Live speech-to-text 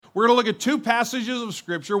We're going to look at two passages of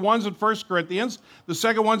Scripture. One's in 1 Corinthians. The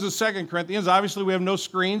second one's in 2 Corinthians. Obviously, we have no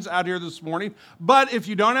screens out here this morning. But if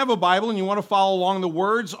you don't have a Bible and you want to follow along, the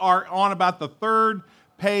words are on about the third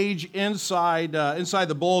page inside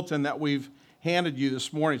the bulletin that we've handed you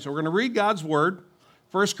this morning. So we're going to read God's Word,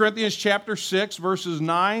 1 Corinthians chapter 6, verses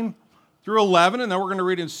 9 through 11, and then we're going to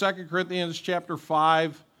read in 2 Corinthians chapter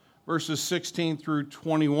 5, verses 16 through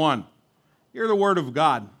 21. Hear the Word of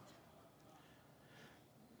God.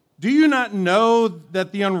 Do you not know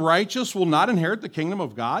that the unrighteous will not inherit the kingdom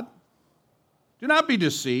of God? Do not be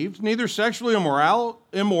deceived, neither sexually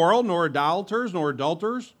immoral, nor idolaters, nor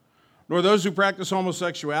adulterers, nor those who practice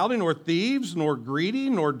homosexuality, nor thieves, nor greedy,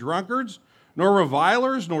 nor drunkards, nor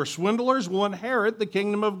revilers, nor swindlers will inherit the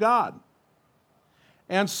kingdom of God.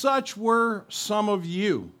 And such were some of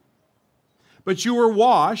you. But you were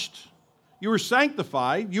washed, you were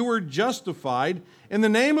sanctified, you were justified in the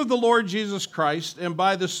name of the Lord Jesus Christ and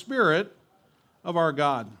by the Spirit of our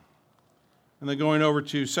God. And then going over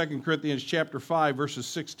to 2 Corinthians chapter 5, verses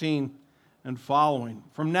 16 and following.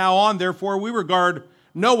 From now on, therefore, we regard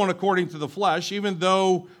no one according to the flesh, even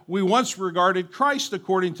though we once regarded Christ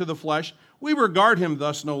according to the flesh, we regard him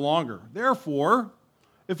thus no longer. Therefore,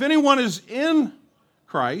 if anyone is in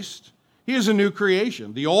Christ, he is a new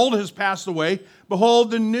creation. The old has passed away.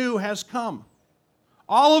 Behold, the new has come.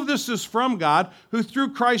 All of this is from God, who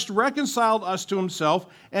through Christ reconciled us to himself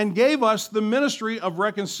and gave us the ministry of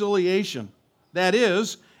reconciliation. That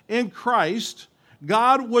is, in Christ,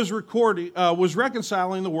 God was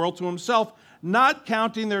reconciling the world to himself, not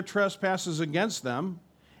counting their trespasses against them,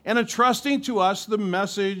 and entrusting to us the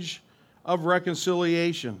message of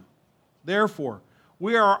reconciliation. Therefore,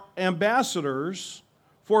 we are ambassadors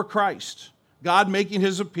for Christ, God making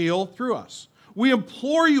his appeal through us. We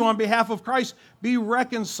implore you on behalf of Christ, be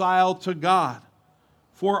reconciled to God.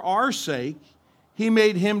 For our sake, he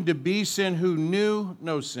made him to be sin who knew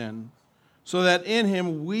no sin, so that in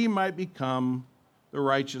him we might become the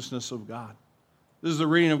righteousness of God. This is the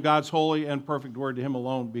reading of God's holy and perfect word. To him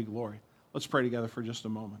alone be glory. Let's pray together for just a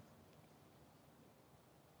moment.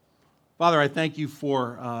 Father, I thank you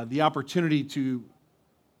for the opportunity to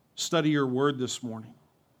study your word this morning.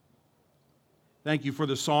 Thank you for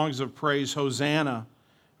the songs of praise, Hosanna,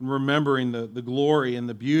 and remembering the glory and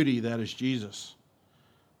the beauty that is Jesus.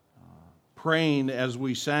 Praying as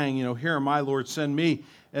we sang, here am I, Lord, send me.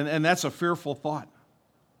 And that's a fearful thought,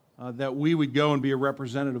 that we would go and be a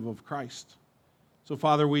representative of Christ. So,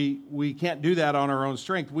 Father, we can't do that on our own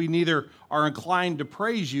strength. We neither are inclined to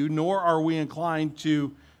praise you, nor are we inclined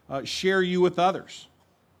to share you with others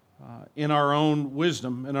in our own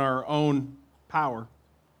wisdom, in our own power.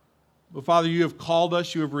 But, Father, you have called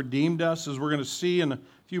us, you have redeemed us, as we're going to see in a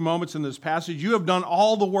few moments in this passage. You have done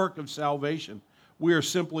all the work of salvation. We are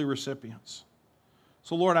simply recipients.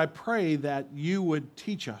 So, Lord, I pray that you would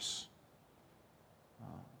teach us.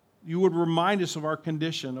 You would remind us of our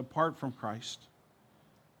condition apart from Christ.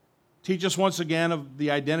 Teach us once again of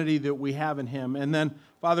the identity that we have in him. And then,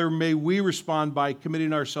 Father, may we respond by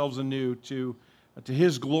committing ourselves anew to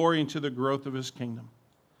his glory and to the growth of his kingdom.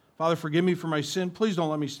 Father, forgive me for my sin. Please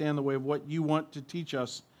don't let me stand in the way of what you want to teach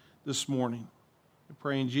us this morning. I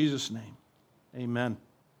pray in Jesus' name. Amen.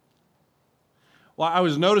 Well, I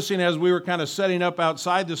was noticing as we were kind of setting up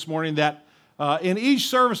outside this morning that in each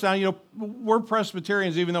service now, we're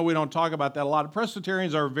Presbyterians, even though we don't talk about that a lot.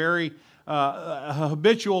 Presbyterians are very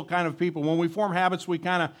habitual kind of people. When we form habits, we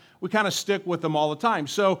kind of stick with them all the time.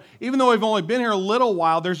 So even though we've only been here a little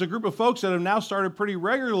while, there's a group of folks that have now started pretty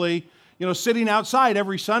regularly, sitting outside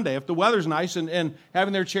every Sunday if the weather's nice and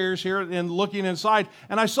having their chairs here and looking inside.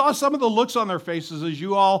 And I saw some of the looks on their faces as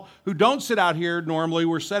you all who don't sit out here normally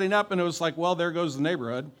were setting up, and it was like, well, there goes the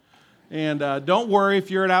neighborhood. And don't worry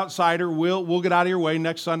if you're an outsider. We'll get out of your way.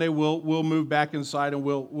 Next Sunday we'll move back inside and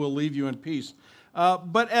we'll leave you in peace.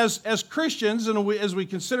 But as Christians, and as we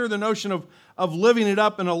consider the notion of living it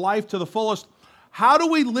up in a life to the fullest, how do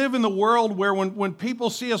we live in the world where when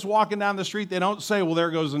people see us walking down the street, they don't say, well,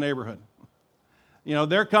 there goes the neighborhood?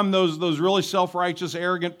 There come those really self-righteous,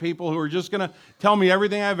 arrogant people who are just going to tell me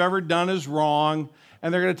everything I've ever done is wrong,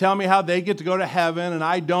 and they're going to tell me how they get to go to heaven and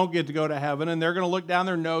I don't get to go to heaven, and they're going to look down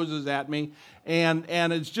their noses at me, and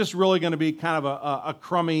it's just really going to be kind of a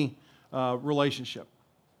crummy relationship.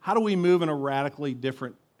 How do we move in a radically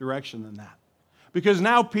different direction than that? Because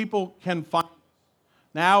now people can find.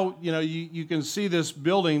 Now, you can see this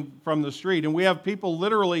building from the street, and we have people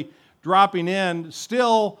literally dropping in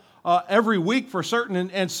still every week for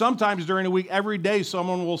certain, and sometimes during the week, every day,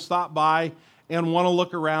 someone will stop by and want to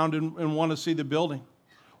look around and want to see the building.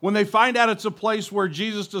 When they find out it's a place where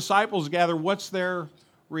Jesus' disciples gather, what's their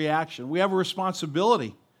reaction? We have a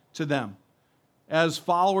responsibility to them as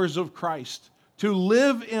followers of Christ, to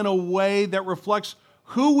live in a way that reflects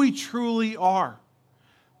who we truly are.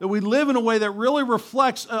 That we live in a way that really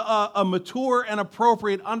reflects a mature and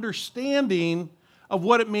appropriate understanding of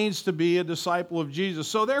what it means to be a disciple of Jesus.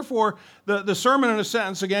 So therefore, the sermon in a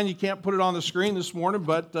sentence, again, you can't put it on the screen this morning,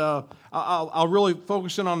 but I'll really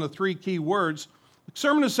focus in on the three key words. The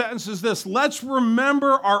sermon in a sentence is this: let's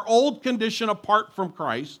remember our old condition apart from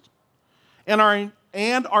Christ and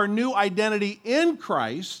our new identity in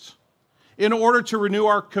Christ in order to renew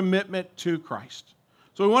our commitment to Christ.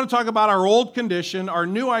 So we want to talk about our old condition, our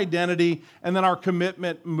new identity, and then our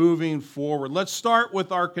commitment moving forward. Let's start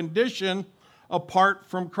with our condition apart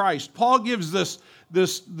from Christ. Paul gives this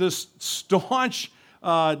staunch,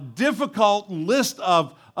 difficult list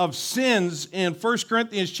of sins in 1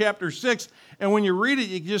 Corinthians chapter 6. And when you read it,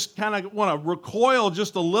 you just kind of want to recoil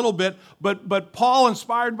just a little bit. But Paul,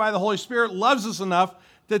 inspired by the Holy Spirit, loves us enough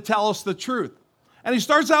to tell us the truth. And he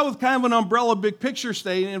starts out with kind of an umbrella big picture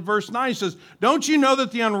statement. In verse 9, he says, don't you know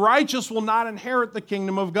that the unrighteous will not inherit the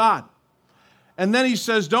kingdom of God? And then he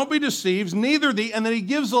says, don't be deceived, neither the, and then he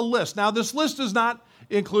gives a list. Now, this list is not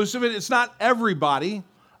inclusive. It's not everybody,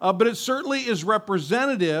 but it certainly is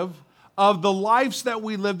representative of the lives that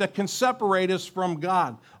we live that can separate us from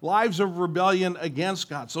God, lives of rebellion against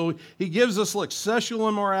God. So he gives us like sexual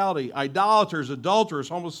immorality, idolaters, adulterers,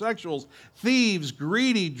 homosexuals, thieves,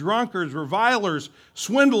 greedy, drunkards, revilers,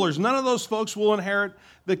 swindlers. None of those folks will inherit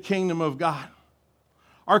the kingdom of God.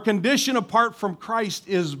 Our condition apart from Christ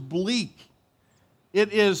is bleak.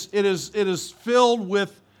 It is filled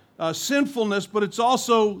with sinfulness, but it's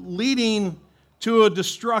also leading to a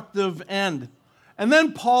destructive end. And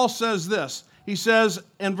then Paul says this. He says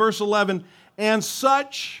in verse 11, and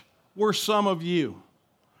such were some of you.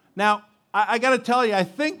 Now, I got to tell you, I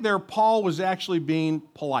think there Paul was actually being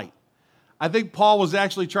polite. I think Paul was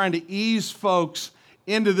actually trying to ease folks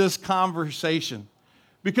into this conversation.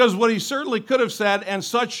 Because what he certainly could have said, and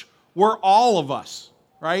such were all of us,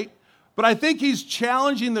 right? But I think he's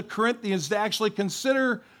challenging the Corinthians to actually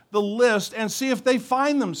consider the list and see if they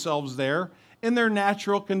find themselves there in their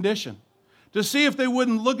natural condition. To see if they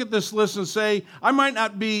wouldn't look at this list and say, I might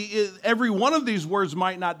not be, every one of these words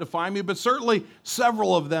might not define me, but certainly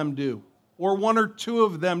several of them do, or one or two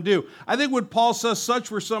of them do. I think when Paul says,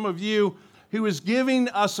 such were some of you, he was giving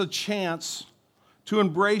us a chance to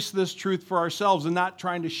embrace this truth for ourselves and not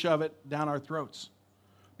trying to shove it down our throats.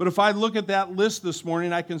 But if I look at that list this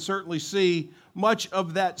morning, I can certainly see much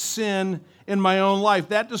of that sin in my own life.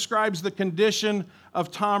 That describes the condition of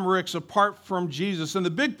Tom Ricks apart from Jesus. And the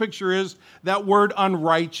big picture is that word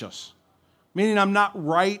unrighteous, meaning I'm not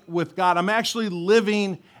right with God. I'm actually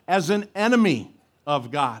living as an enemy of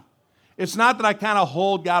God. It's not that I kind of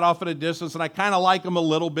hold God off at a distance and I kind of like him a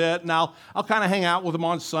little bit and I'll kind of hang out with him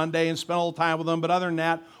on Sunday and spend a little time with him. But other than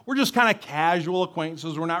that, we're just kind of casual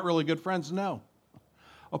acquaintances. We're not really good friends. No.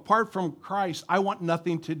 Apart from Christ, I want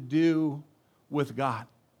nothing to do with God.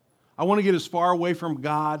 I want to get as far away from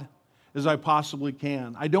God as I possibly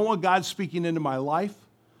can. I don't want God speaking into my life.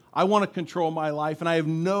 I want to control my life, and I have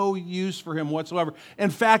no use for him whatsoever. In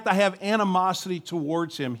fact, I have animosity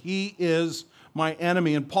towards him. He is my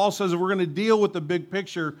enemy. And Paul says if we're going to deal with the big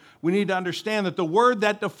picture, we need to understand that the word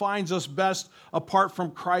that defines us best apart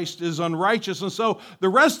from Christ is unrighteous. And so the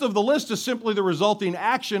rest of the list is simply the resulting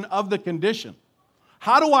action of the condition.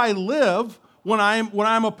 How do I live when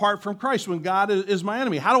I'm apart from Christ, when God is my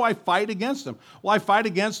enemy? How do I fight against him? Well, I fight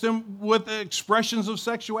against him with expressions of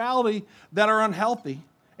sexuality that are unhealthy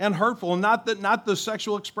and hurtful, and not the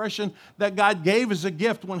sexual expression that God gave as a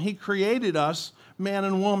gift when he created us, man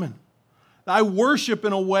and woman. I worship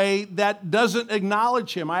in a way that doesn't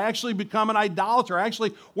acknowledge him. I actually become an idolater. I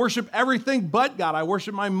actually worship everything but God. I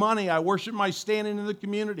worship my money. I worship my standing in the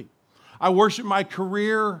community. I worship my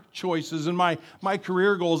career choices and my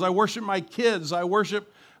career goals. I worship my kids. I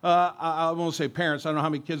worship, I won't say parents. I don't know how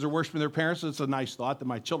many kids are worshiping their parents. It's a nice thought that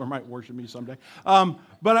my children might worship me someday.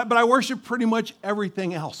 But I worship pretty much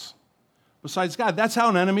everything else besides God. That's how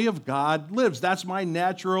an enemy of God lives. That's my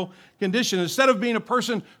natural condition. Instead of being a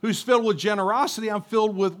person who's filled with generosity, I'm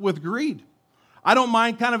filled with greed. I don't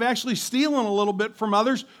mind kind of actually stealing a little bit from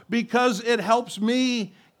others because it helps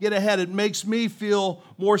me get ahead. It makes me feel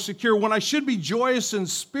more secure. When I should be joyous in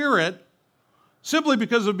spirit, simply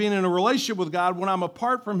because of being in a relationship with God, when I'm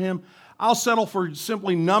apart from him, I'll settle for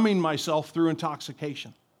simply numbing myself through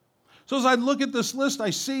intoxication. So as I look at this list, I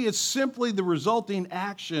see it's simply the resulting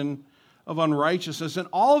action of unrighteousness. And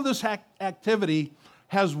all of this activity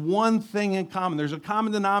has one thing in common. There's a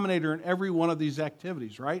common denominator in every one of these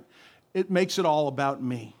activities, right? It makes it all about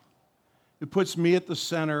me. it puts me at the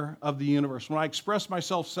center of the universe. When I express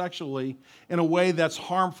myself sexually in a way that's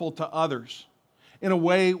harmful to others, in a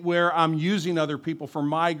way where I'm using other people for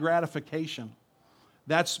my gratification,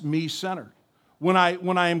 that's me-centered. When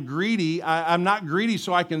I am greedy, I'm not greedy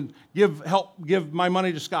so I can give my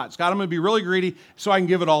money to Scott. Scott, I'm going to be really greedy so I can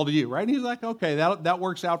give it all to you, right? And he's like, okay, that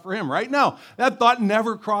works out for him, right? No, that thought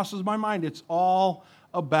never crosses my mind. It's all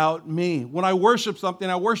about me. When I worship something,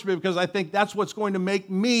 I worship it because I think that's what's going to make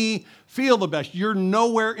me feel the best. You're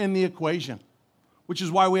nowhere in the equation, which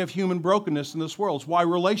is why we have human brokenness in this world. It's why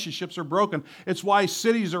relationships are broken. It's why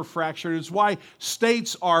cities are fractured. It's why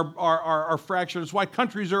states are fractured. It's why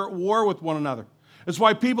countries are at war with one another. It's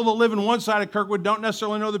why people that live in one side of Kirkwood don't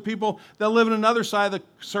necessarily know the people that live in another side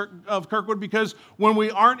of Kirkwood, because when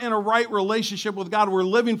we aren't in a right relationship with God, we're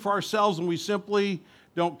living for ourselves and we simply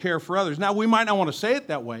don't care for others. Now, we might not want to say it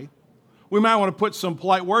that way. We might want to put some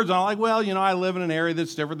polite words on it, like, well, I live in an area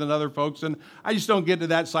that's different than other folks, and I just don't get to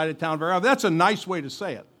that side of town very often. That's a nice way to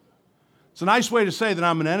say it. It's a nice way to say that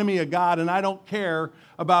I'm an enemy of God and I don't care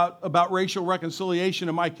about racial reconciliation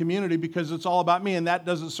in my community because it's all about me and that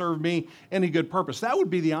doesn't serve me any good purpose. That would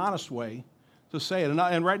be the honest way to say it.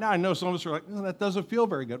 And right now I know some of us are like, that doesn't feel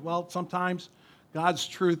very good. Well, sometimes God's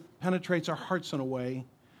truth penetrates our hearts in a way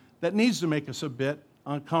that needs to make us a bit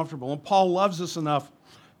uncomfortable. And Paul loves us enough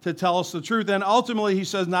to tell us the truth. And ultimately he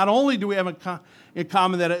says, not only do we have in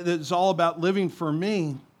common that it's all about living for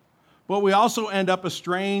me, but we also end up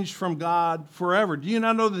estranged from God forever. Do you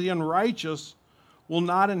not know that the unrighteous will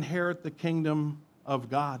not inherit the kingdom of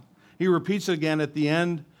God? He repeats it again at the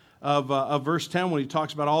end of verse 10 when he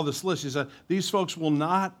talks about all this list. He said, these folks will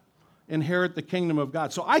not inherit the kingdom of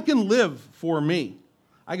God. So I can live for me.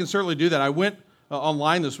 I can certainly do that. I went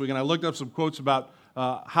online this week and I looked up some quotes about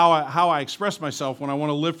how I express myself when I want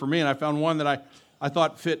to live for me, and I found one that I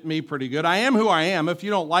thought fit me pretty good. I am who I am. If you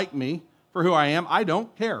don't like me for who I am, I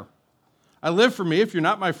don't care. I live for me. If you're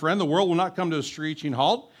not my friend, the world will not come to a screeching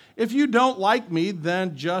halt. If you don't like me,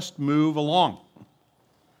 then just move along.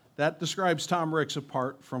 That describes Tom Ricks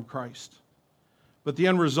apart from Christ. But the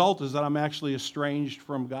end result is that I'm actually estranged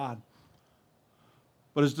from God.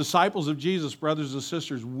 But as disciples of Jesus, brothers and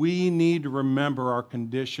sisters, we need to remember our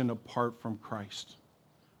condition apart from Christ.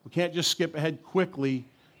 We can't just skip ahead quickly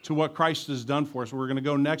to what Christ has done for us. We're going to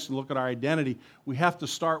go next and look at our identity. We have to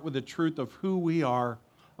start with the truth of who we are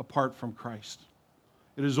apart from Christ.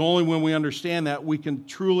 It is only when we understand that we can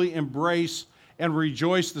truly embrace and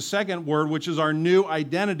rejoice the second word, which is our new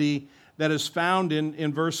identity that is found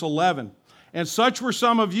in verse 11. And such were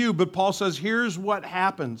some of you, but Paul says, here's what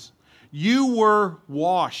happens. You were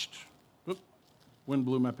washed. Wind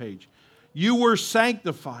blew my page. You were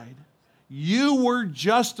sanctified. You were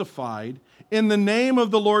justified in the name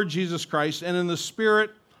of the Lord Jesus Christ and in the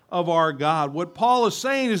Spirit of our God. What Paul is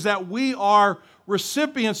saying is that we are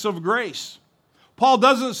recipients of grace. Paul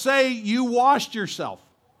doesn't say you washed yourself.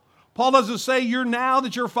 Paul doesn't say now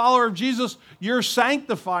that you're a follower of Jesus, you're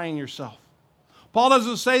sanctifying yourself. Paul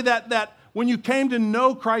doesn't say that when you came to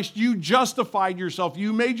know Christ, you justified yourself.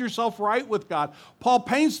 You made yourself right with God. Paul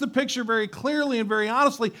paints the picture very clearly and very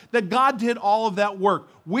honestly that God did all of that work.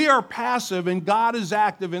 We are passive and God is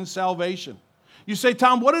active in salvation. You say,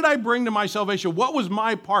 Tom, what did I bring to my salvation? What was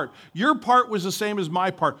my part? Your part was the same as my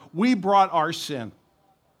part. We brought our sin.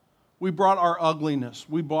 We brought our ugliness.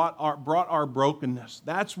 We brought our brokenness.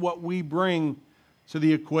 That's what we bring to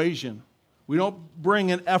the equation. We don't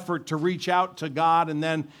bring an effort to reach out to God and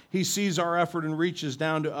then He sees our effort and reaches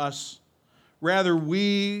down to us. Rather,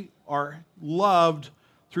 we are loved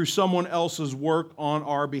through someone else's work on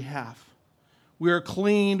our behalf. We are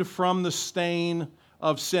cleaned from the stain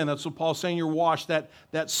of sin. That's what Paul's saying. You're washed. That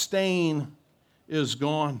stain is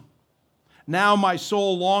gone. Now my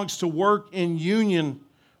soul longs to work in union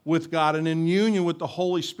with God and in union with the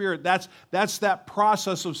Holy Spirit. That's that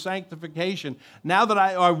process of sanctification. Now that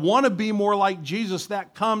I want to be more like Jesus,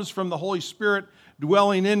 that comes from the Holy Spirit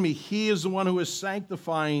dwelling in me. He is the one who is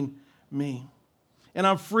sanctifying me. And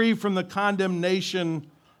I'm free from the condemnation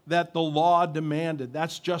that the law demanded.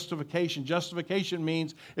 That's justification. Justification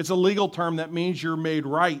means, it's a legal term that means you're made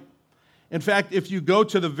right. In fact, if you go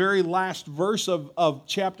to the very last verse of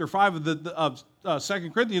chapter 5 of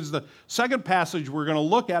 2 Corinthians, the second passage we're going to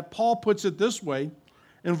look at, Paul puts it this way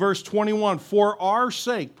in verse 21. For our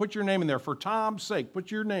sake, put your name in there. For Tom's sake, put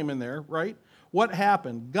your name in there, right? What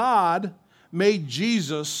happened? God made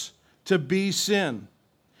Jesus to be sin.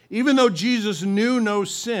 Even though Jesus knew no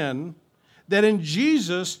sin, that in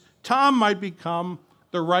Jesus, Tom might become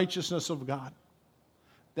the righteousness of God.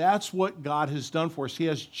 That's what God has done for us. He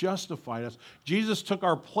has justified us. Jesus took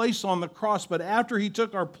our place on the cross, but after he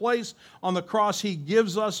took our place on the cross, he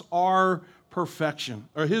gives us our perfection,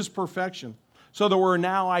 or his perfection, so that we're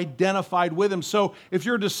now identified with him. So if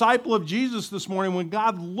you're a disciple of Jesus this morning, when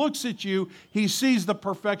God looks at you, he sees the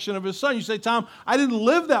perfection of his son. You say, Tom, I didn't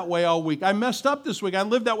live that way all week. I messed up this week. I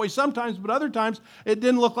lived that way sometimes, but other times it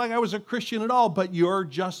didn't look like I was a Christian at all. But you're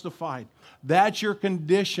justified. That's your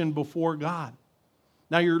condition before God.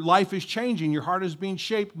 Now your life is changing. Your heart is being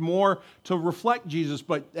shaped more to reflect Jesus.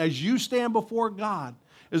 But as you stand before God,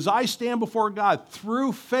 as I stand before God,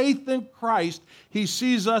 through faith in Christ, he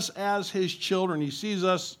sees us as his children. He sees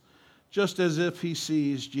us just as if he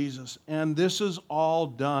sees Jesus. And this is all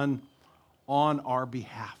done on our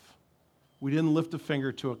behalf. We didn't lift a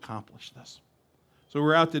finger to accomplish this. So we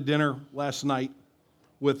were out to dinner last night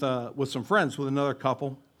with some friends, with another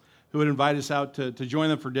couple who had invited us out to join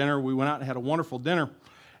them for dinner. We went out and had a wonderful dinner.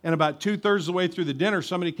 And about 2/3 of the way through the dinner,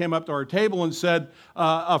 somebody came up to our table and said,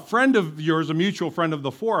 a friend of yours, a mutual friend of the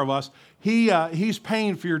four of us, he's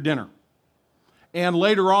paying for your dinner. And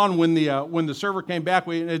later on, when the server came back,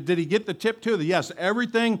 did he get the tip too? Yes,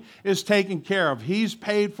 everything is taken care of. He's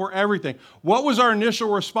paid for everything. What was our initial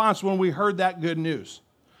response when we heard that good news?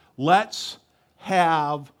 Let's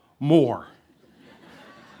have more.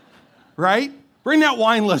 Right? Bring that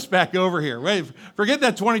wine list back over here. Wait, forget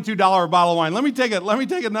that $22 bottle of wine. Let me take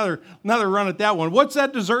another run at that one. What's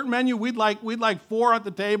that dessert menu? We'd like 4 at the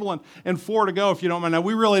table and 4 to go, if you don't mind. Now,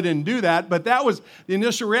 we really didn't do that, but that was the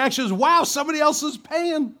initial reaction is, wow, somebody else is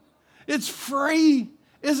paying. It's free.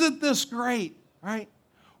 Isn't this great? Right?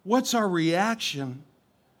 What's our reaction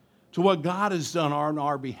to what God has done on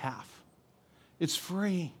our behalf? It's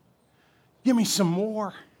free. Give me some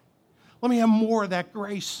more. Let me have more of that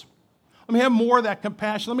grace. Let me have more of that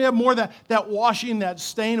compassion. Let me have more of that washing, that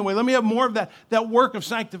stain away. Let me have more of that work of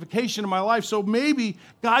sanctification in my life. So maybe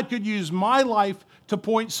God could use my life to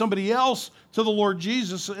point somebody else to the Lord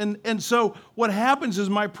Jesus. And so what happens is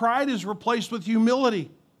my pride is replaced with humility.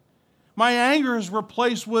 My anger is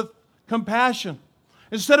replaced with compassion.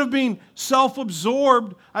 Instead of being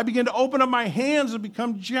self-absorbed, I begin to open up my hands and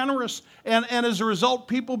become generous. And as a result,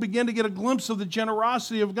 people begin to get a glimpse of the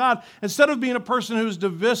generosity of God. Instead of being a person who's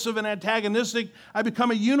divisive and antagonistic, I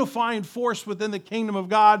become a unifying force within the kingdom of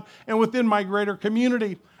God and within my greater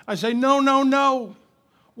community. I say, no, no, no.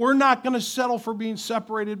 We're not going to settle for being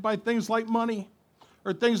separated by things like money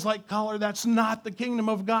or things like color. That's not the kingdom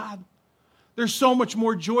of God. There's so much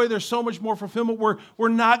more joy. There's so much more fulfillment. We're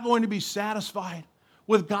not going to be satisfied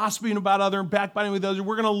with gossiping about others and backbiting with others.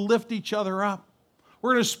 We're going to lift each other up.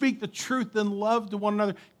 We're going to speak the truth and love to one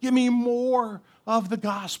another. Give me more of the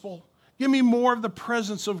gospel. Give me more of the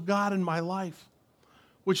presence of God in my life.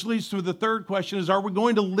 Which leads to the third question is, are we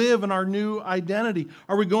going to live in our new identity?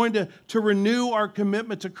 Are we going to renew our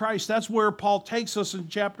commitment to Christ? That's where Paul takes us in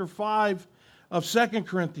chapter 5 of 2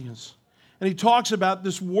 Corinthians. And he talks about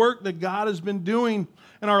this work that God has been doing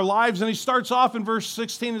in our lives. And he starts off in verse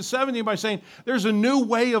 16 and 17 by saying, there's a new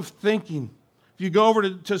way of thinking. If you go over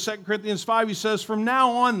to 2 Corinthians 5, he says, from now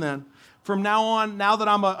on, now that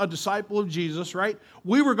I'm a disciple of Jesus, right,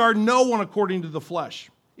 we regard no one according to the flesh.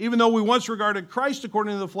 Even though we once regarded Christ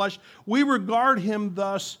according to the flesh, we regard him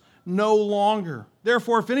thus no longer.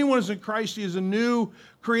 Therefore, if anyone is in Christ, he is a new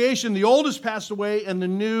creation. The old has passed away and the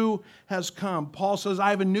new has come. Paul says,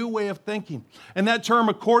 I have a new way of thinking. And that term,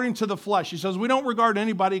 according to the flesh, he says, we don't regard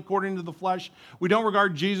anybody according to the flesh. We don't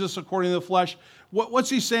regard Jesus according to the flesh.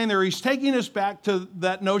 What's he saying there? He's taking us back to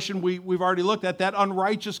that notion we've already looked at, that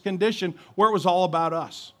unrighteous condition where it was all about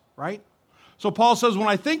us, right? So Paul says, when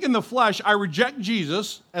I think in the flesh, I reject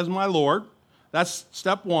Jesus as my Lord. That's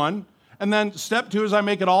step one. And then step 2 is I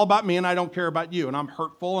make it all about me and I don't care about you. And I'm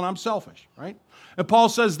hurtful and I'm selfish, right? And Paul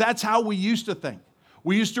says that's how we used to think.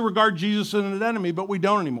 We used to regard Jesus as an enemy, but we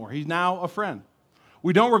don't anymore. He's now a friend.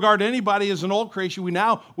 We don't regard anybody as an old creation. We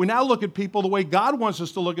now look at people the way God wants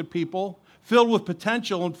us to look at people, filled with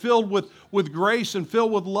potential and filled with grace and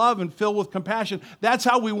filled with love and filled with compassion. That's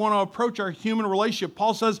how we want to approach our human relationship.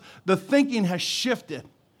 Paul says the thinking has shifted,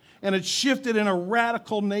 and it's shifted in a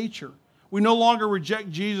radical nature. We no longer reject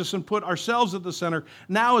Jesus and put ourselves at the center.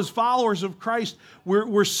 Now, as followers of Christ,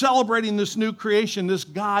 we're celebrating this new creation, this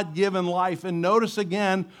God-given life. And notice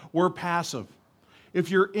again, we're passive. If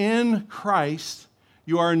you're in Christ,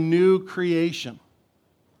 you are a new creation.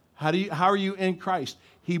 How are you in Christ?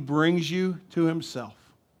 He brings you to himself.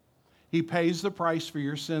 He pays the price for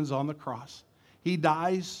your sins on the cross. He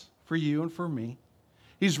dies for you and for me.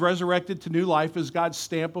 He's resurrected to new life as God's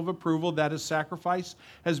stamp of approval that his sacrifice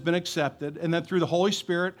has been accepted. And then through the Holy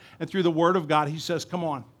Spirit and through the Word of God, he says, come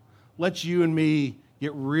on, let's you and me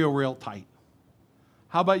get real, real tight.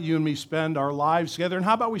 How about you and me spend our lives together? And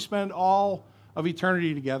how about we spend all of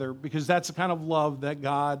eternity together? Because that's the kind of love that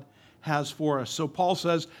God has for us. So Paul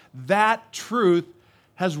says that truth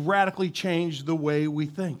has radically changed the way we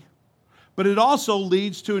think. But it also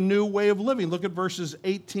leads to a new way of living. Look at verses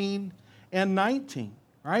 18 and 19,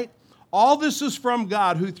 right? All this is from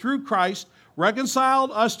God, who through Christ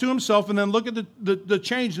reconciled us to himself, and then look at the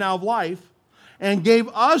change now of life, and gave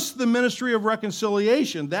us the ministry of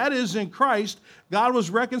reconciliation. That is, in Christ, God was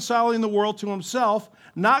reconciling the world to himself,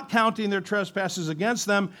 not counting their trespasses against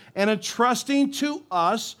them, and entrusting to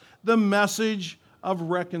us the message of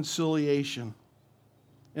reconciliation.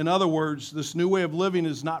 In other words, this new way of living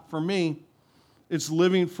is not for me, it's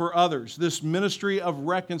living for others. This ministry of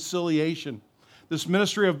reconciliation, this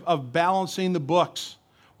ministry of balancing the books,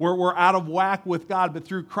 where we're out of whack with God, but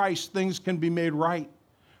through Christ, things can be made right.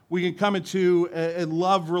 We can come into a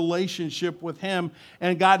love relationship with him.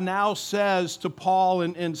 And God now says to Paul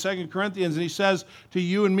in 2 Corinthians, and he says to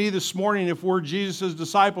you and me this morning, if we're Jesus'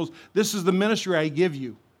 disciples, this is the ministry I give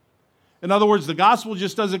you. In other words, the gospel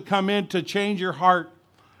just doesn't come in to change your heart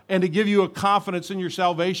and to give you a confidence in your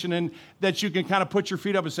salvation, and that you can kind of put your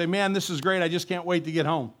feet up and say, man, this is great, I just can't wait to get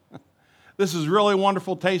home. This is really a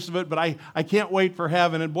wonderful taste of it, but I can't wait for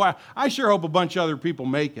heaven. And boy, I sure hope a bunch of other people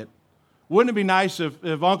make it. Wouldn't it be nice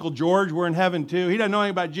if Uncle George were in heaven too? He doesn't know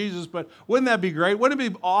anything about Jesus, but wouldn't that be great? Wouldn't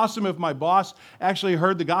it be awesome if my boss actually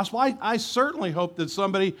heard the gospel? I certainly hope that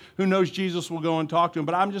somebody who knows Jesus will go and talk to him,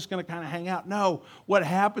 but I'm just going to kind of hang out. No, what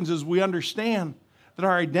happens is we understand that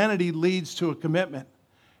our identity leads to a commitment.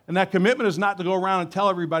 And that commitment is not to go around and tell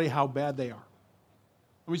everybody how bad they are.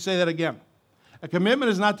 Let me say that again. A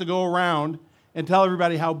commitment is not to go around and tell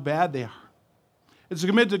everybody how bad they are. It's a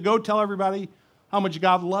commitment to go tell everybody how much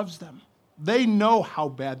God loves them. They know how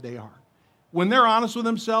bad they are. When they're honest with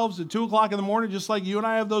themselves at 2 o'clock in the morning, just like you and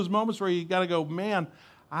I have those moments where you got to go, man,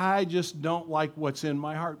 I just don't like what's in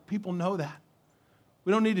my heart. People know that.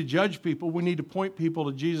 We don't need to judge people. We need to point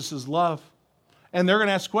people to Jesus' love. And they're going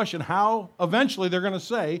to ask the question, eventually they're going to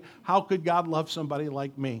say, how could God love somebody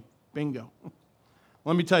like me? Bingo.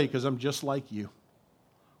 Let me tell you, because I'm just like you.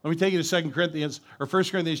 Let me take you to 2 Corinthians, or 1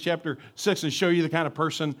 Corinthians chapter 6 and show you the kind of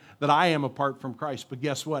person that I am apart from Christ. But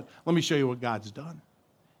guess what? Let me show you what God's done.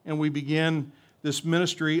 And we begin this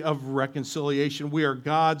ministry of reconciliation. We are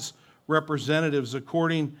God's representatives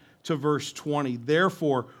according to verse 20.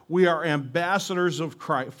 Therefore, we are ambassadors of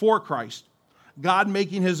Christ, for Christ, God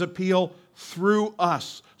making his appeal through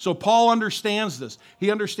us. So Paul understands this. He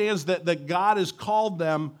understands that God has called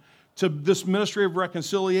them to this ministry of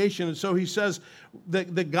reconciliation. And so he says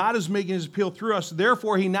that God is making his appeal through us.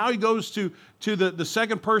 Therefore, he goes to the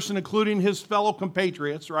second person, including his fellow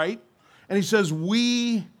compatriots, right? And he says,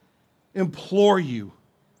 we implore you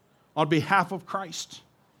on behalf of Christ,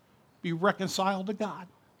 be reconciled to God.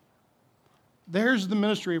 There's the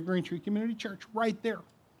ministry of Green Tree Community Church right there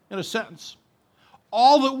in a sentence.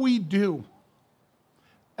 All that we do,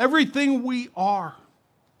 everything we are,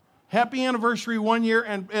 happy anniversary 1 year,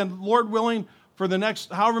 and Lord willing, for the next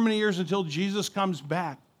however many years until Jesus comes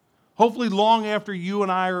back. Hopefully long after you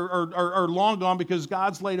and I are long gone, because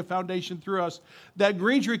God's laid a foundation through us, that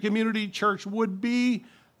Green Tree Community Church would be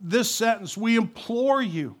this sentence: we implore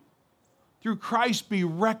you, through Christ, be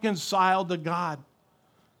reconciled to God.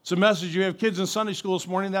 It's a message. You have kids in Sunday school this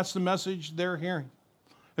morning, that's the message they're hearing.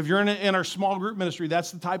 If you're in our small group ministry,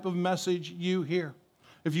 that's the type of message you hear.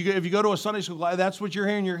 If you go to a Sunday school class, that's what you're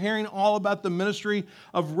hearing. You're hearing all about the ministry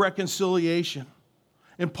of reconciliation.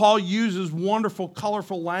 And Paul uses wonderful,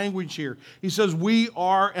 colorful language here. He says, we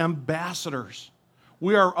are ambassadors.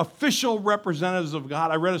 We are official representatives of God.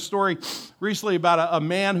 I read a story recently about a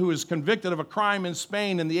man who was convicted of a crime in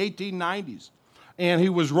Spain in the 1890s. And he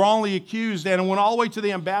was wrongly accused, and it went all the way to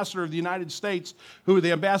the ambassador of the United States,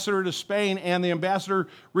 the ambassador to Spain, and the ambassador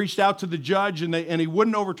reached out to the judge, and he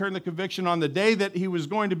wouldn't overturn the conviction. On the day that he was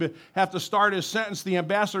going to have to start his sentence, the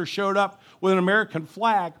ambassador showed up with an American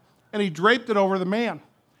flag, and he draped it over the man.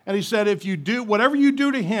 And he said, if you do, whatever you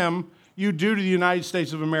do to him, you do to the United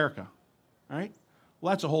States of America. Right?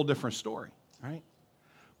 Well, that's a whole different story, right?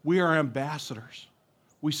 We are ambassadors.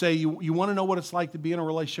 We say, you want to know what it's like to be in a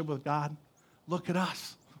relationship with God? Look at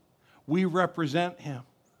us. We represent him.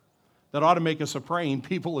 That ought to make us a praying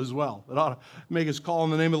people as well. That ought to make us call on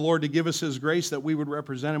the name of the Lord to give us his grace that we would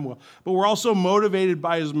represent him well. But we're also motivated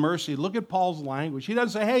by his mercy. Look at Paul's language. He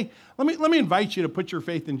doesn't say, hey, let me invite you to put your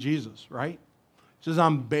faith in Jesus, right? He says,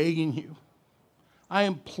 I'm begging you. I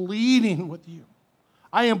am pleading with you.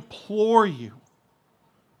 I implore you.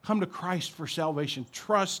 Come to Christ for salvation.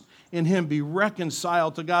 Trust in him. Be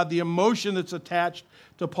reconciled to God. The emotion that's attached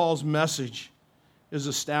to Paul's message is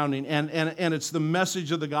astounding. And it's the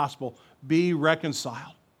message of the gospel. Be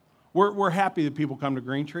reconciled. We're happy that people come to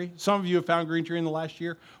Green Tree. Some of you have found Green Tree in the last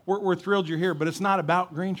year. We're thrilled you're here, but it's not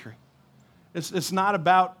about Green Tree. It's not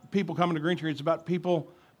about people coming to Green Tree. It's about people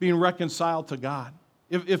being reconciled to God.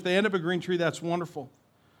 If they end up at Green Tree, that's wonderful.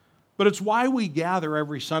 But it's why we gather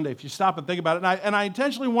every Sunday, if you stop and think about it. And I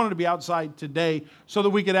intentionally wanted to be outside today so that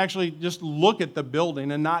we could actually just look at the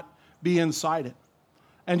building and not be inside it.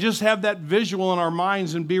 And just have that visual in our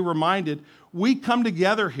minds and be reminded, we come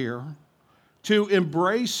together here to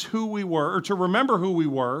embrace who we were, or to remember who we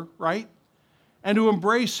were, right? And to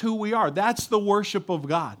embrace who we are. That's the worship of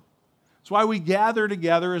God. That's why we gather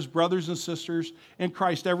together as brothers and sisters in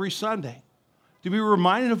Christ every Sunday, to be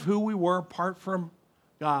reminded of who we were apart from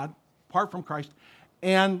God, apart from Christ,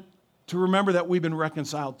 and to remember that we've been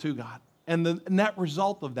reconciled to God. And the net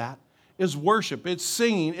result of that is worship. It's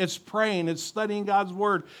singing, it's praying, it's studying God's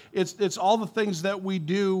Word. It's all the things that we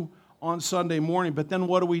do on Sunday morning. But then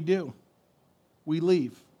what do? We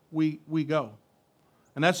leave. We go.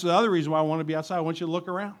 And that's the other reason why I want to be outside. I want you to look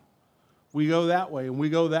around. We go that way, and we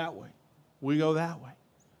go that way. We go that way.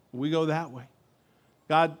 We go that way.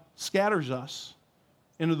 God scatters us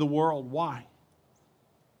into the world. Why?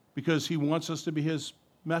 Because He wants us to be His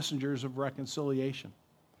messengers of reconciliation.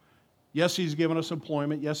 Yes, He's given us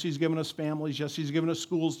employment. Yes, He's given us families. Yes, He's given us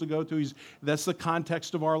schools to go to. That's the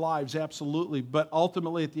context of our lives, absolutely. But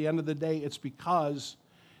ultimately, at the end of the day, it's because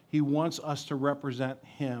He wants us to represent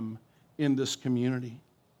Him in this community.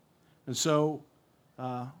 And so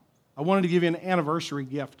I wanted to give you an anniversary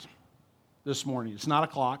gift this morning. It's not a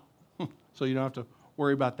clock, so you don't have to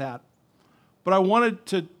worry about that. But I wanted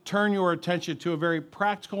to turn your attention to a very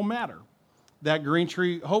practical matter that Green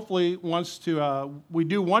Tree hopefully wants to, we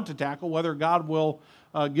do want to tackle. Whether God will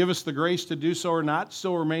give us the grace to do so or not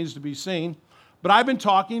still remains to be seen. But I've been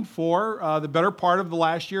talking for the better part of the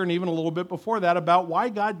last year and even a little bit before that about why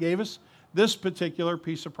God gave us this particular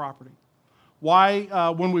piece of property.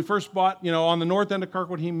 Why, when we first bought, on the north end of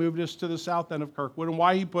Kirkwood, He moved us to the south end of Kirkwood, and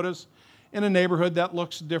why He put us in a neighborhood that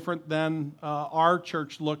looks different than our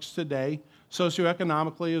church looks today,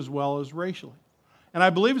 socioeconomically as well as racially. And I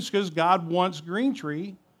believe it's because God wants Green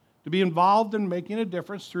Tree to be involved in making a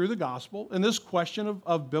difference through the gospel in this question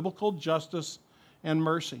of biblical justice and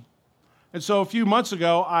mercy. And so a few months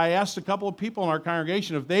ago, I asked a couple of people in our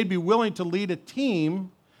congregation if they'd be willing to lead a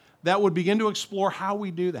team that would begin to explore how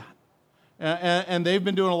we do that. And they've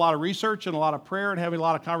been doing a lot of research and a lot of prayer and having a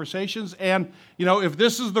lot of conversations. And, if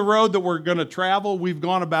this is the road that we're going to travel, we've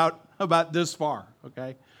gone about this far,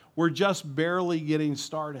 okay? We're just barely getting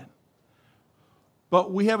started.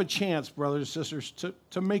 But we have a chance, brothers and sisters,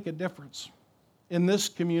 to make a difference in this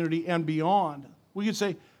community and beyond. We could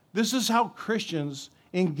say, this is how Christians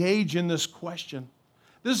engage in this question.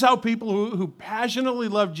 This is how people who passionately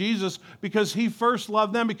love Jesus because He first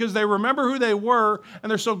loved them, because they remember who they were and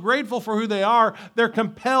they're so grateful for who they are, they're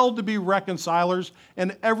compelled to be reconcilers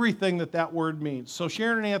and everything that word means. So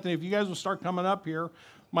Sharon and Anthony, if you guys will start coming up here,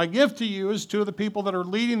 my gift to you is two of the people that are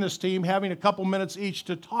leading this team having a couple minutes each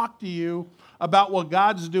to talk to you about what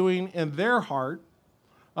God's doing in their heart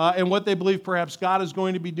and what they believe perhaps God is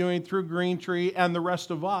going to be doing through Green Tree and the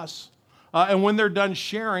rest of us. And when they're done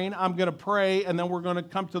sharing, I'm going to pray, and then we're going to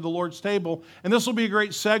come to the Lord's table. And this will be a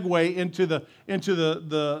great segue into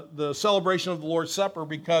the celebration of the Lord's Supper,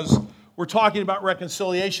 because we're talking about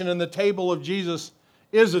reconciliation, and the table of Jesus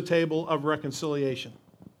is a table of reconciliation.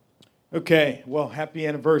 Okay, well, happy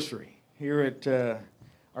anniversary here at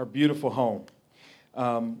our beautiful home.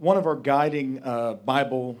 One of our guiding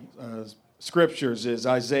Bible scriptures is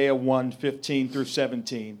Isaiah 1:15 through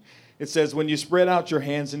 17. It says, "When you spread out your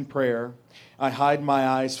hands in prayer, I hide my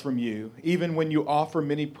eyes from you. Even when you offer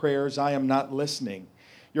many prayers, I am not listening.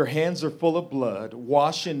 Your hands are full of blood.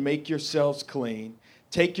 Wash and make yourselves clean.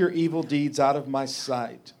 Take your evil deeds out of my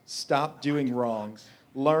sight. Stop doing wrong.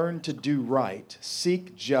 Learn to do right.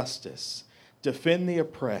 Seek justice. Defend the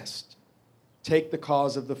oppressed. Take the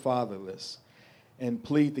cause of the fatherless, and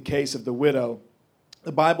plead the case of the widow."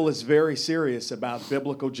 The Bible is very serious about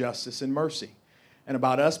biblical justice and mercy, and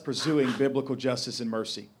about us pursuing biblical justice and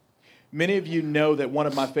mercy. Many of you know that one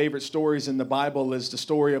of my favorite stories in the Bible is the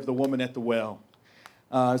story of the woman at the well.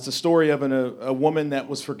 It's the story of a woman that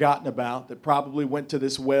was forgotten about, that probably went to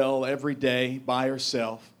this well every day by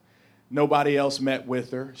herself. Nobody else met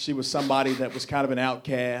with her. She was somebody that was kind of an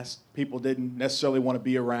outcast. People didn't necessarily want to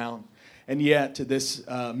be around. And yet, this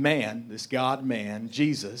man, this God man,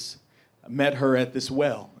 Jesus, met her at this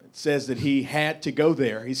well. It says that He had to go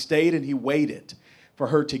there. He stayed and He waited for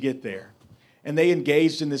her to get there. And they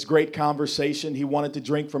engaged in this great conversation. He wanted to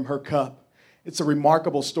drink from her cup, It's a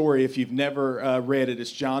remarkable story if you've never read it.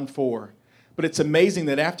 It's John 4. But it's amazing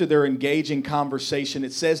that after their engaging conversation,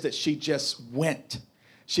 it says that she just went.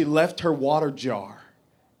 She left her water jar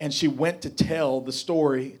and she went to tell the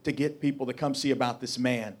story to get people to come see about this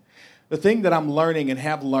man. The thing that I'm learning and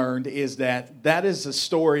have learned is that that is a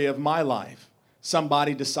story of my life.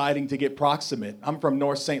 Somebody deciding to get proximate. I'm from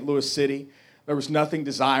North St. Louis City. There was nothing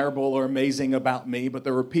desirable or amazing about me, but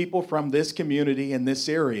there were people from this community in this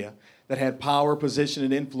area that had power, position,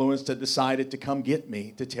 and influence that decided to come get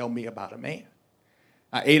me to tell me about a man.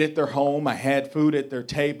 I ate at their home. I had food at their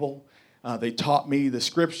table. They taught me the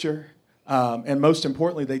scripture. And most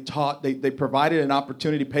importantly, they provided an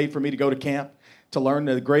opportunity, paid for me to go to camp to learn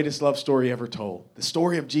the greatest love story ever told, the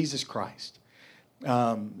story of Jesus Christ.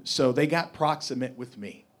 So they got proximate with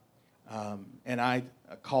me. And I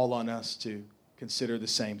call on us to consider the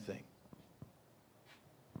same thing.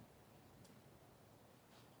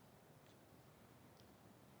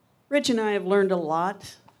 Rich and I have learned a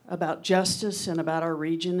lot about justice and about our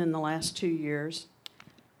region in the last 2 years,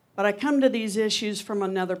 but I come to these issues from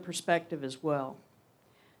another perspective as well.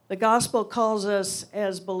 The gospel calls us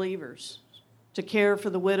as believers to care for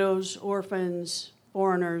the widows, orphans,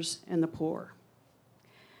 foreigners, and the poor.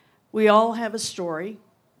 We all have a story,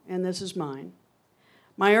 and this is mine.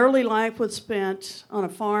 My early life was spent on a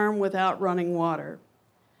farm without running water.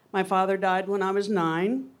 My father died when I was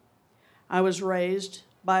 9. I was raised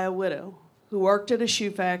by a widow who worked at a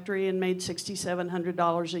shoe factory and made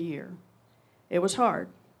 $6,700 a year. It was hard.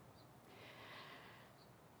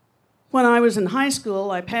 When I was in high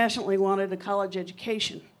school, I passionately wanted a college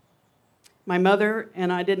education. My mother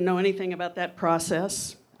and I didn't know anything about that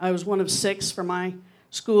process. I was one of 6 from my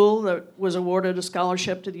school that was awarded a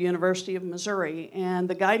scholarship to the University of Missouri, and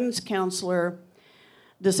the guidance counselor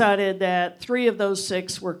decided that 3 of those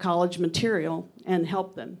 6 were college material and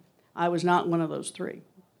helped them. I was not one of those 3.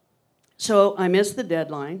 So I missed the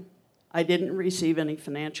deadline. I didn't receive any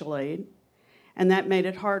financial aid, and that made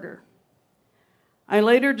it harder. I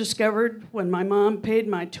later discovered when my mom paid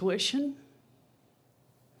my tuition,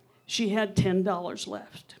 she had $10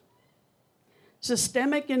 left.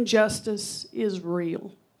 Systemic injustice is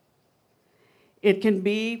real. It can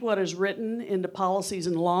be what is written into policies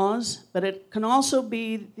and laws, but it can also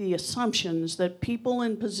be the assumptions that people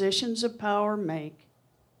in positions of power make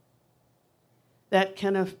that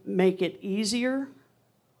can make it easier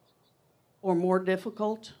or more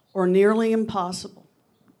difficult or nearly impossible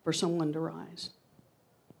for someone to rise.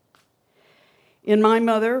 If my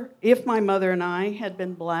mother and I had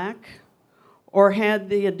been black or had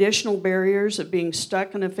the additional barriers of being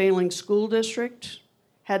stuck in a failing school district,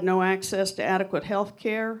 had no access to adequate health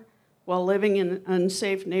care while living in an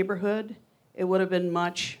unsafe neighborhood, it would have been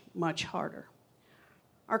much, much harder.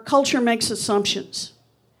 Our culture makes assumptions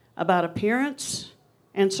about appearance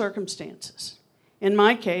and circumstances. In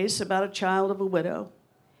my case, about a child of a widow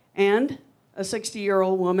and a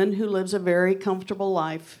 60-year-old woman who lives a very comfortable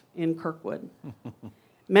life in Kirkwood.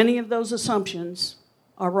 Many of those assumptions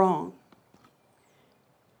are wrong.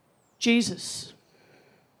 Jesus,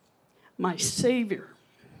 my Savior,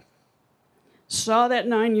 saw that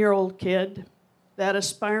 9-year-old kid, that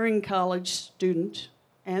aspiring college student,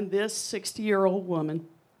 and this 60-year-old woman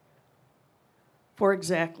for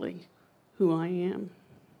exactly who I am.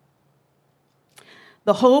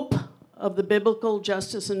 The hope of the Biblical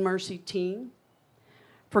Justice and Mercy team,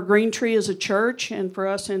 for Green Tree as a church and for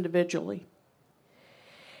us individually,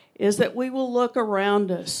 is that we will look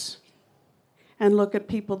around us and look at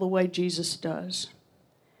people the way Jesus does.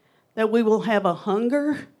 That we will have a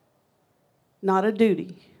hunger, not a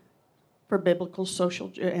duty, for biblical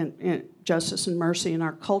social and justice and mercy in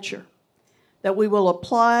our culture. That we will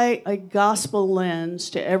apply a gospel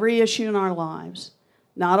lens to every issue in our lives,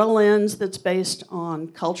 not a lens that's based on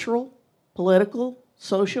cultural, political,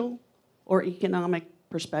 social, or economic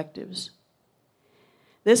perspectives.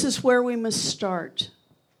 This is where we must start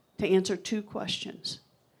to answer 2 questions.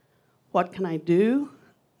 What can I do,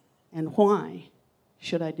 and why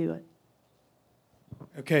should I do it?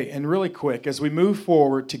 Okay, and really quick, as we move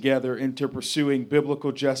forward together into pursuing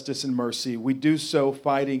biblical justice and mercy, we do so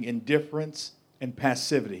fighting indifference and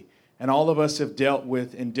passivity. And all of us have dealt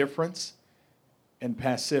with indifference and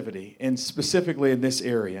passivity, and specifically in this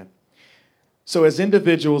area. So as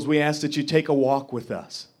individuals, we ask that you take a walk with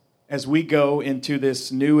us as we go into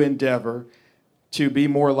this new endeavor to be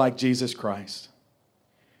more like Jesus Christ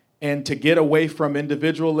and to get away from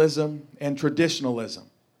individualism and traditionalism,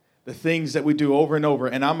 the things that we do over and over.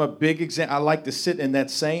 And I'm a big example. I like to sit in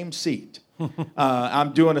that same seat.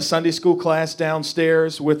 I'm doing a Sunday school class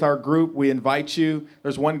downstairs with our group. We invite you.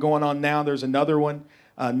 There's one going on now. There's another one.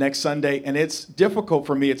 next Sunday. And it's difficult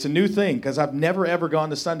for me. It's a new thing because I've never, ever gone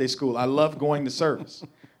to Sunday school. I love going to service.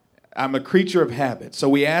 I'm a creature of habit. So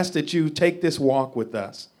we ask that you take this walk with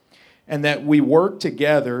us and that we work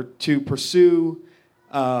together to pursue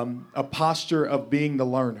a posture of being the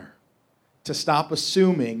learner, to stop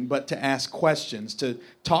assuming, but to ask questions, to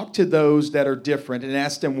talk to those that are different and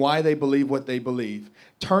ask them why they believe what they believe.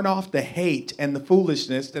 Turn off the hate and the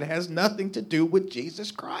foolishness that has nothing to do with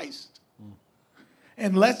Jesus Christ.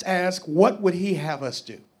 And let's ask, what would he have us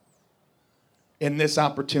do in this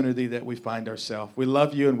opportunity that we find ourselves? We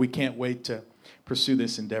love you, and we can't wait to pursue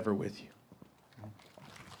this endeavor with you.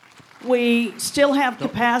 We still have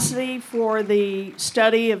capacity for the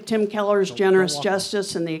study of Tim Keller's Generous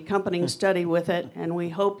Justice and the accompanying study with it, and we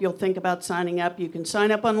hope you'll think about signing up. You can sign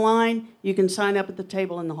up online. You can sign up at the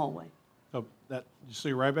table in the hallway. So that you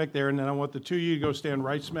see right back there, and then I want the two of you to go stand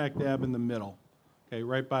right smack dab in the middle, okay,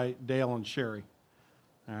 right by Dale and Sherry.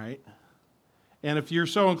 All right. And if you're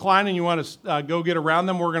so inclined and you want to go get around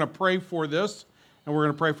them, we're going to pray for this, and we're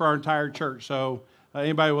going to pray for our entire church. So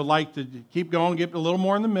anybody would like to keep going, get a little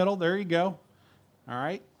more in the middle, there you go. All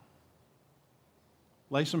right.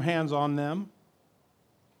 Lay some hands on them.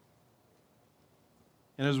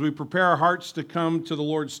 And as we prepare our hearts to come to the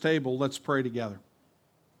Lord's table, let's pray together.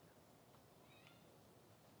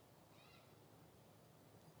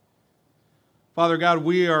 Father God,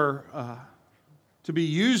 we are to be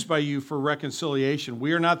used by you for reconciliation.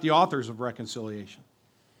 We are not the authors of reconciliation.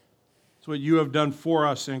 It's what you have done for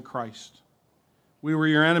us in Christ. We were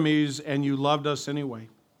your enemies, and you loved us anyway.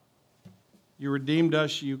 You redeemed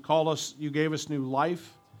us, you called us, you gave us new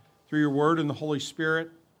life through your word and the Holy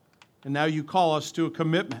Spirit, and now you call us to a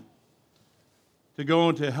commitment to go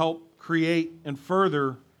and to help create and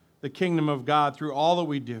further the kingdom of God through all that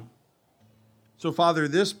we do. So, Father,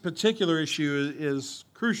 this particular issue is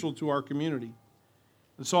crucial to our community.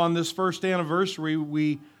 And so on this first anniversary,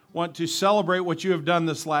 we want to celebrate what you have done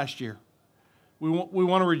this last year. We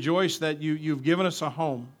want to rejoice that you've given us a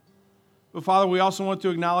home. But, Father, we also want to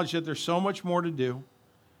acknowledge that there's so much more to do.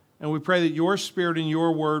 And we pray that your Spirit and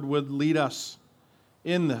your word would lead us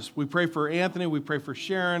in this. We pray for Anthony, we pray for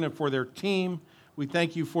Sharon and for their team. We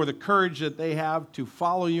thank you for the courage that they have to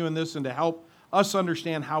follow you in this and to help us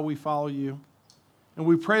understand how we follow you. And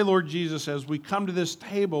we pray, Lord Jesus, as we come to this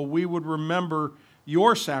table, we would remember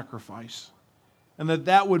your sacrifice and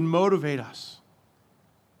that would motivate us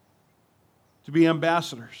to be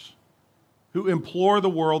ambassadors who implore the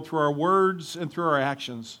world through our words and through our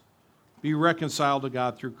actions, be reconciled to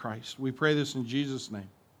God through Christ. We pray this in Jesus' name.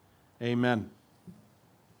 Amen.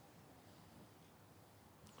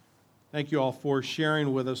 Thank you all for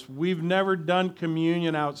sharing with us. We've never done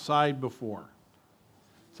communion outside before,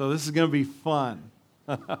 so this is going to be fun.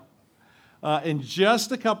 In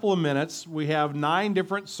just a couple of minutes, we have 9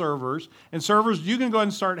 different servers. And servers, you can go ahead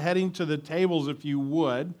and start heading to the tables if you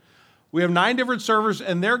would. We have 9 different servers,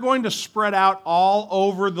 and they're going to spread out all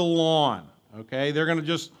over the lawn. Okay, they're going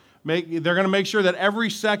to make sure that every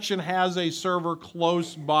section has a server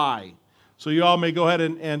close by. So you all may go ahead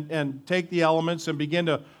and take the elements and begin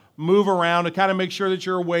to move around to kind of make sure that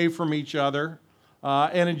you're away from each other.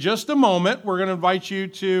 And in just a moment, we're going to invite you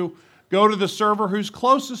to go to the server who's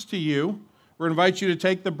closest to you. We're going to invite you to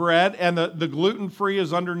take the bread, and the gluten-free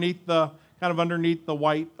is underneath the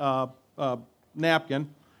white napkin.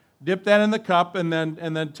 Dip that in the cup, and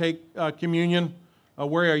then take communion.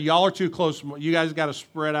 Where y'all are too close. You guys got to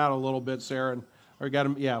spread out a little bit, Sarah. We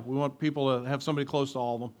want people to have somebody close to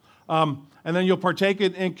all of them. And then you'll partake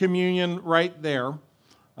in communion right there.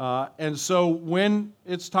 And so when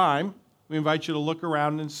it's time, we invite you to look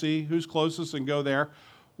around and see who's closest and go there.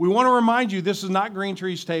 We want to remind you, this is not Green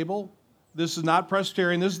Tree's table. This is not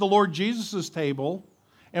Presbyterian. This is the Lord Jesus' table.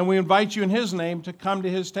 And we invite you in his name to come to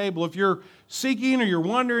his table. If you're seeking or you're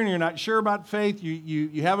wondering, you're not sure about faith,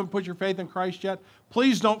 you haven't put your faith in Christ yet,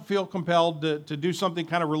 please don't feel compelled to do something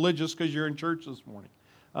kind of religious because you're in church this morning.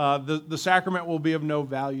 The sacrament will be of no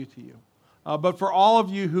value to you. But for all of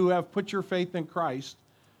you who have put your faith in Christ,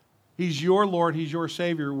 he's your Lord, he's your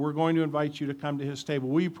Savior, we're going to invite you to come to his table.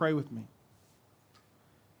 Will you pray with me?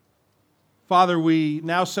 Father, we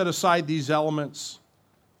now set aside these elements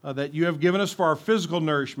that you have given us for our physical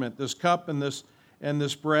nourishment, this cup and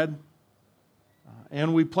this bread,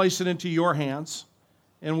 and we place it into your hands,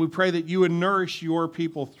 and we pray that you would nourish your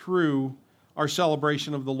people through our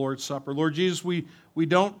celebration of the Lord's Supper. Lord Jesus, we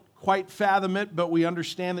don't quite fathom it, but we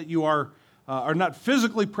understand that you are not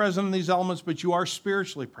physically present in these elements, but you are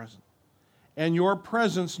spiritually present, and your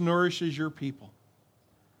presence nourishes your people.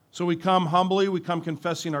 So we come humbly, we come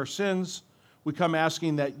confessing our sins, we come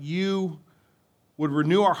asking that you would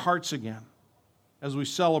renew our hearts again, as we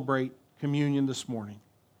celebrate communion this morning.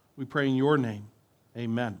 We pray in your name.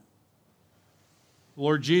 Amen.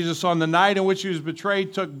 Lord Jesus, on the night in which he was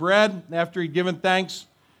betrayed, took bread, and after he'd given thanks,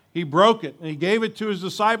 he broke it, and he gave it to his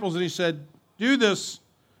disciples, and he said, "Do this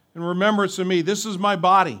in remembrance of me. This is my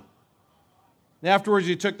body." And afterwards,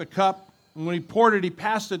 he took the cup, and when he poured it, he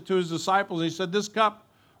passed it to his disciples, and he said, "This cup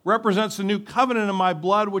represents the new covenant in my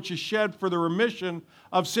blood, which is shed for the remission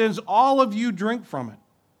of sins. All of you drink from it,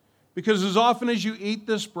 because as often as you eat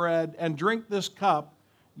this bread and drink this cup,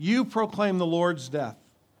 you proclaim the Lord's death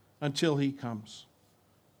until he comes."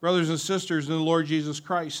 Brothers and sisters in the Lord Jesus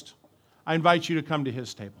Christ, I invite you to come to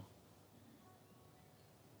his table.